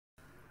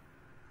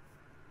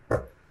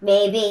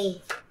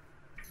maybe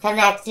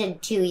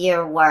connected to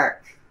your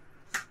work.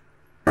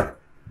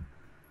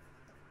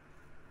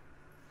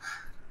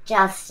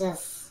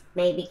 Justice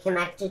may be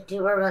connected to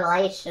a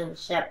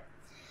relationship.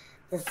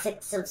 The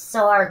Six of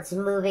Swords,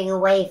 moving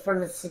away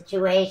from a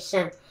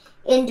situation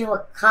into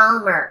a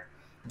calmer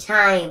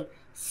time,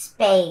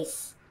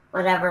 space,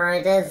 whatever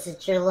it is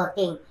that you're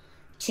looking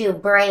to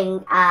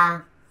bring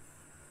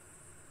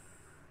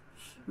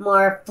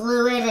more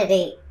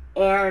fluidity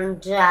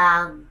and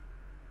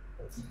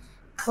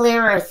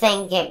clearer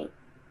thinking.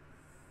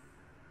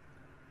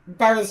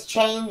 Those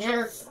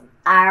changes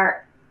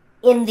are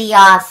in the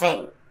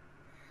offing,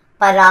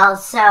 but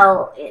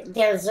also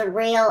there's a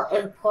real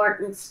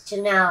importance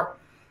to know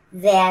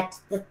that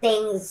the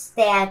things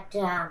that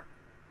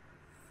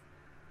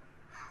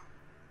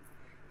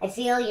I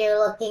feel you're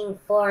looking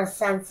for a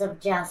sense of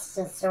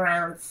justice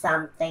around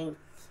something.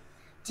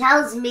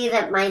 Tells me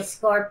that my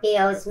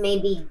Scorpios may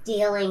be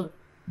dealing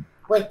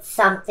with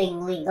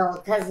something legal,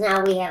 because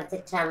now we have the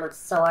Ten of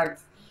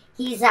Swords.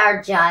 He's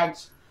our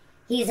judge.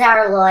 He's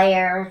our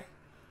lawyer.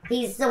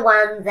 He's the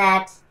one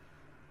that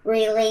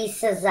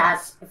releases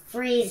us,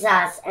 frees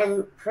us,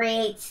 and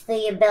creates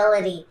the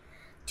ability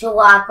to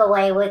walk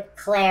away with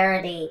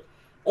clarity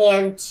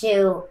and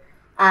to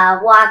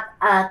walk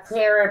a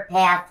clearer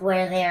path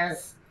where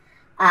there's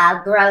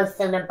growth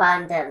and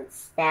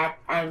abundance. That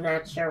I'm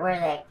not sure where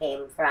that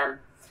came from.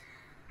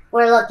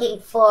 We're looking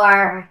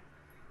for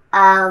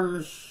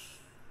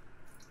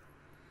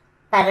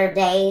better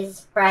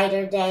days,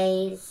 brighter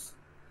days,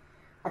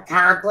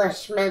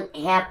 accomplishment,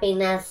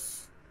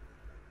 happiness,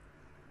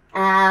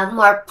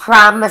 more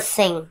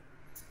promising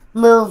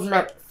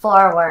movement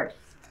forward.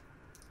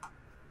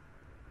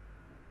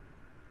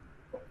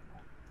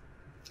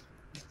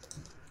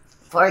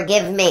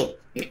 Forgive me.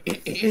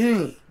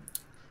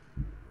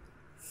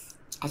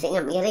 I think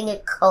I'm getting a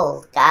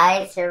cold,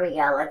 guys. Here we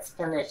go. Let's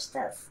finish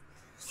this.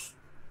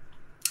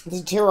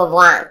 The Two of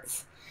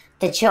Wands.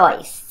 The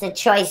choice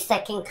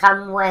that can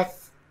come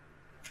with,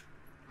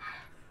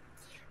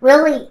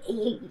 really,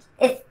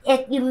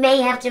 you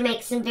may have to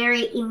make some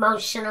very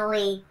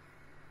emotionally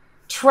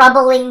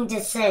troubling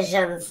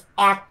decisions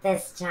at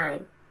this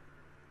time.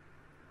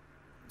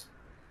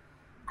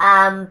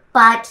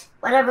 But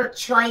whatever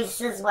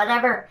choices,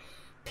 whatever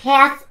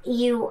path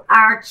you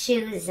are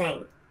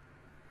choosing,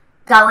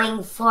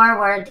 going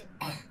forward,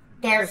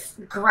 there's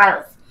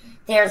growth.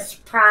 There's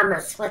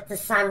promise with the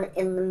sun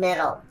in the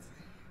middle.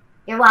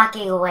 You're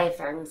walking away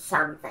from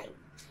something,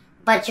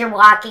 but you're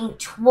walking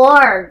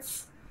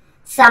towards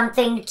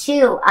something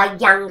too, a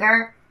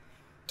younger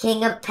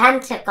King of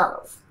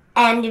Pentacles.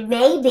 And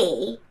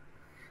maybe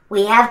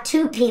we have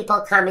two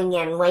people coming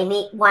in.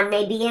 One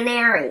may be in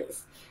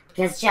Aries,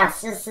 because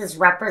justice is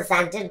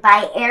represented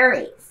by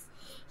Aries.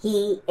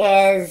 He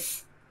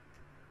is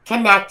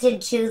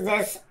connected to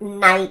this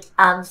Knight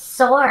of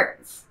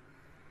Swords.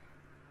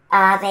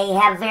 They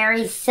have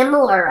very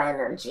similar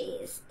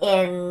energies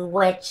in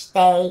which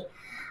they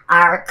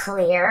are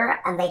clear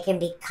and they can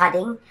be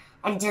cutting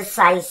and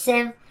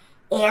decisive,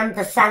 and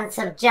the sense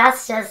of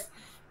justice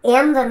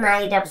and the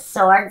Knight of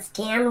Swords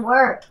can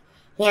work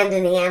hand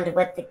in hand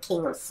with the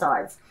King of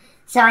Swords.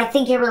 So I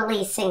think you're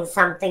releasing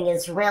something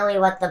is really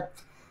what the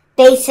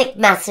basic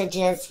message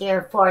is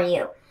here for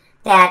you.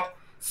 That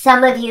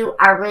some of you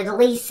are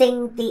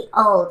releasing the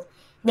old.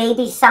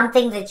 Maybe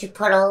something that you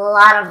put a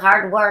lot of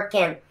hard work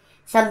in.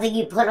 Something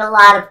you put a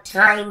lot of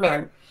time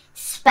in.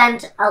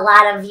 Spent a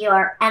lot of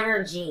your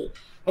energy.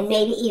 And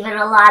maybe even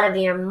a lot of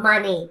your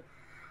money.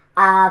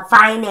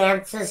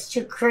 Finances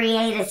to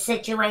create a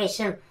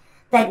situation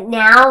that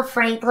now,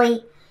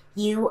 frankly,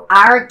 you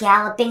are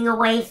galloping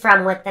away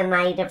from with the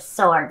Knight of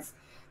Swords.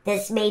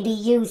 This may be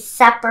you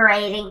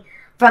separating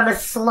from a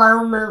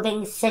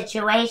slow-moving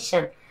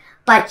situation,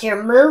 but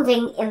you're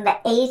moving in the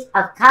Eight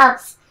of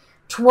Cups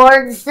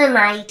towards the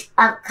Knight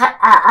of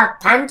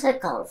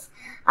Pentacles,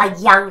 a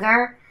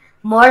younger,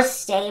 more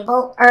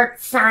stable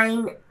earth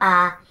sign.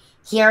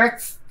 Here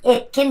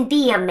it can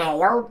be a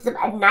male.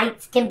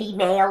 Knights can be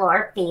male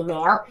or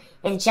female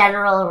in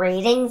general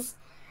readings.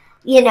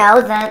 You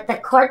know, the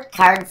court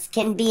cards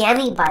can be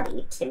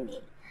anybody to me,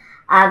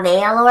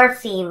 male or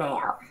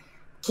female.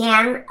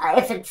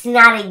 If it's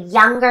not a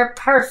younger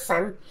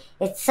person,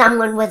 it's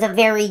someone with a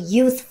very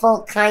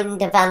youthful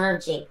kind of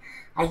energy,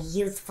 a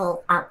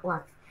youthful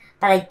outlook.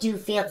 But I do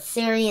feel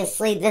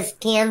seriously this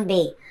can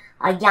be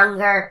a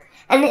younger,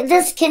 and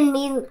this can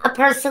mean a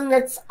person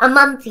that's a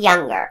month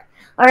younger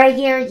or a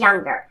year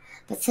younger,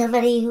 but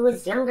somebody who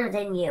is younger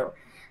than you.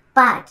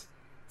 But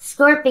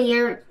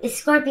Scorpio,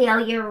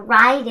 you're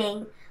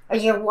riding or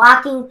you're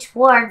walking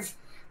towards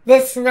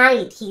this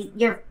knight.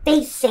 You're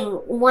facing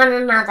one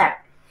another.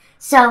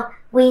 So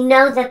we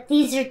know that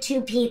these are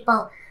two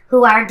people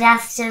who are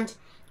destined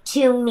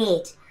to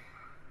meet.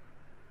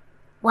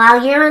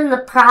 While you're in the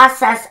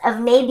process of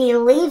maybe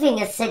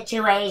leaving a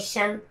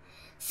situation,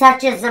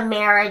 such as a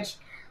marriage,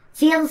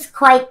 feels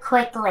quite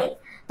quickly.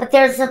 But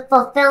there's a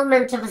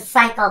fulfillment of a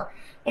cycle.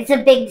 It's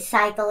a big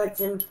cycle. It's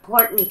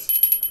important,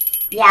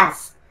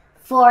 yes,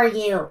 for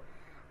you.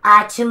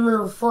 to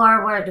move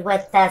forward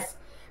with this,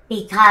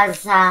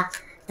 because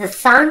the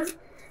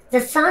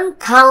sun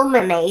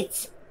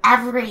culminates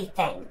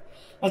everything.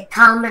 It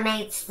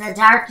culminates the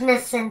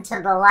darkness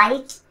into the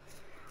light.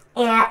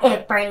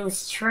 It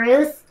brings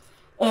truth.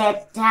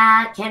 It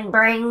can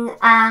bring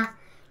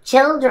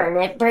children.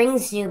 It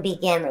brings new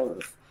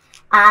beginnings.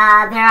 There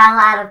are a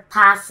lot of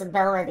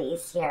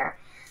possibilities here.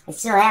 I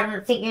still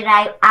haven't figured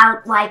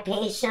out why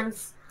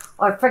patience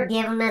or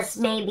forgiveness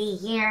may be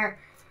here.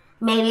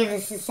 Maybe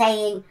this is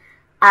saying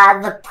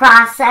the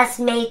process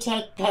may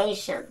take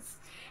patience,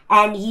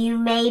 and you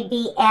may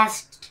be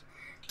asked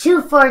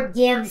to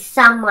forgive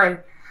someone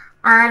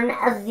on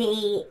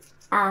the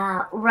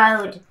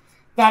road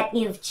that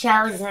you've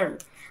chosen.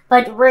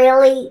 But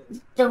really,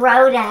 the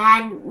road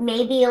ahead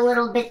may be a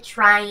little bit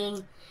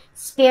trying.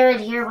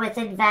 Spirit here with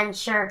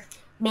adventure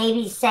may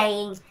be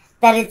saying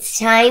that it's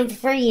time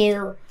for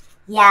you,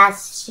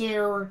 yes,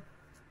 to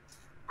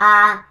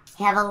have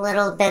a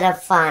little bit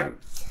of fun.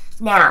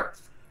 Now,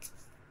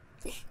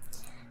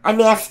 I'm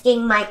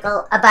asking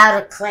Michael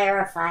about a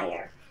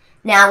clarifier.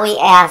 Now we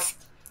ask,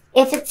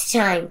 if it's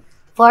time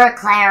for a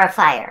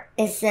clarifier,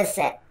 is this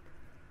it?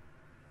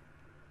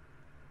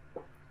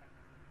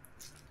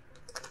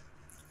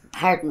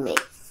 Pardon me.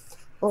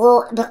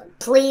 Well,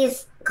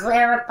 please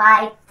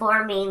clarify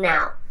for me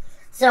now.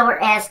 So we're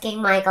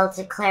asking Michael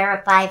to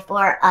clarify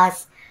for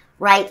us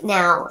right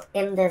now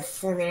in this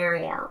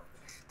scenario.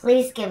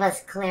 Please give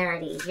us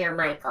clarity here,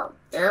 Michael.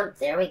 Oh,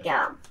 there we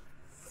go.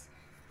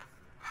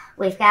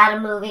 We've got a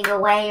moving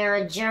away or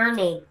a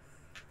journey.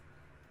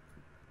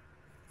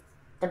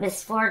 The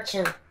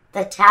misfortune,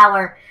 the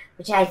Tower,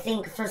 which I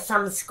think for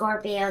some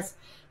Scorpios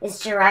is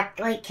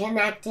directly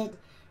connected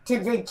to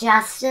the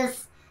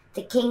Justice,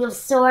 the King of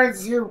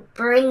Swords, who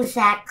brings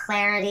that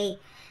clarity,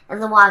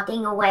 and the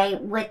walking away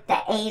with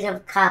the Eight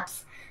of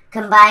Cups,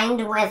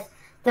 combined with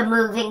the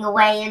moving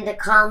away into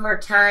calmer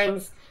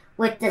times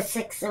with the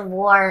Six of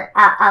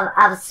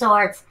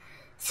Swords.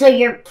 So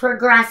you're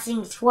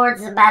progressing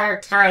towards a better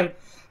time.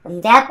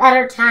 And that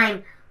better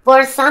time,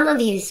 for some of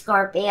you,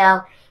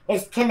 Scorpio,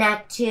 is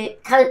connected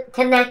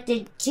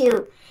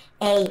to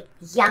a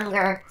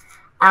younger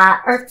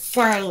earth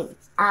sign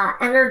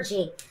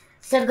energy.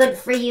 So good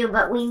for you,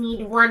 but we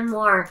need one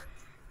more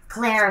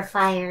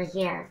clarifier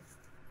here.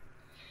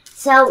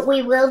 So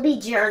we will be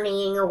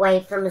journeying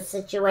away from a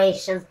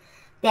situation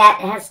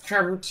that has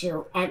come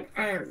to an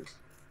end.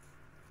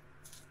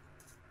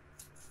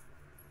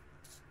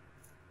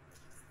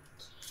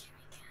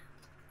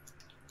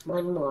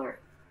 One more.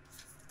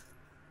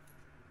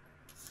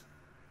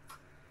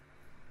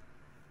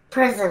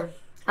 Prison.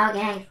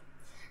 Okay.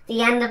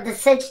 The end of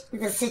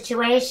the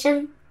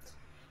situation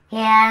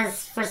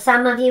has, for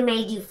some of you,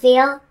 made you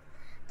feel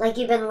like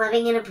you've been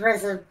living in a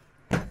prison,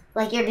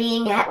 like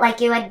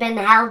you had been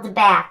held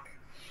back,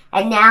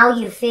 and now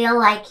you feel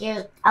like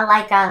you're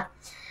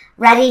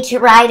ready to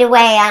ride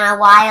away on a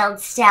wild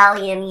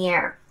stallion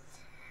here,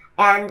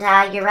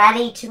 and you're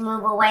ready to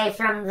move away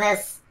from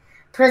this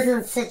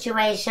prison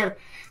situation,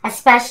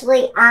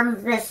 especially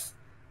on this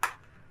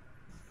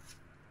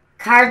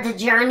card, the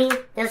journey.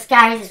 This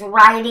guy is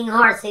riding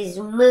horse. He's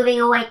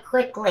moving away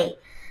quickly.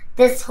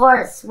 This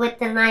horse with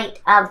the Knight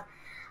of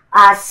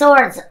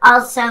Swords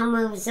also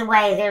moves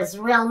away. There's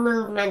real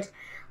movement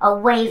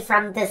away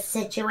from this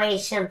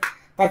situation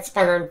that's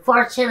been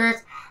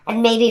unfortunate,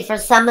 and maybe for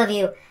some of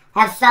you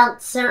have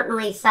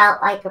certainly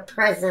felt like a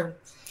prison.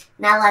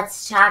 Now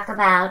let's talk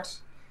about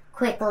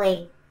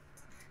quickly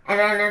an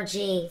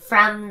energy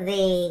from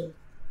the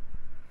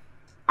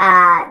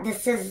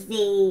this is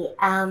the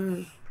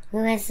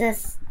who is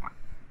this?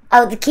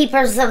 Oh, the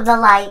Keepers of the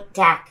Light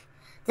deck.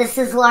 This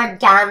is Lord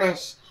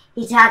Ganesh.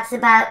 He talks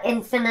about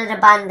infinite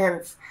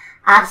abundance.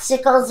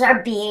 Obstacles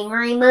are being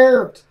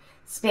removed.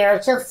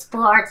 Spiritual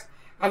support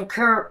and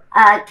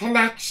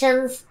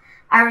connections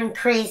are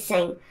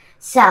increasing.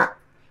 So,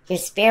 your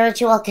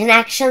spiritual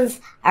connections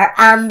are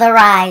on the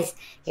rise.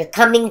 You're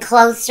coming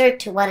closer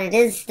to what it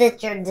is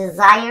that you're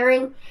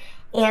desiring.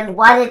 And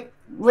what it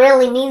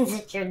really means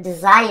that you're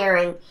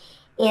desiring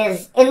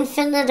is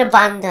infinite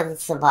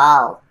abundance of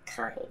all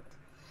kind.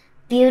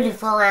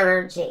 Beautiful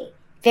energy.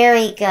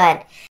 Very good.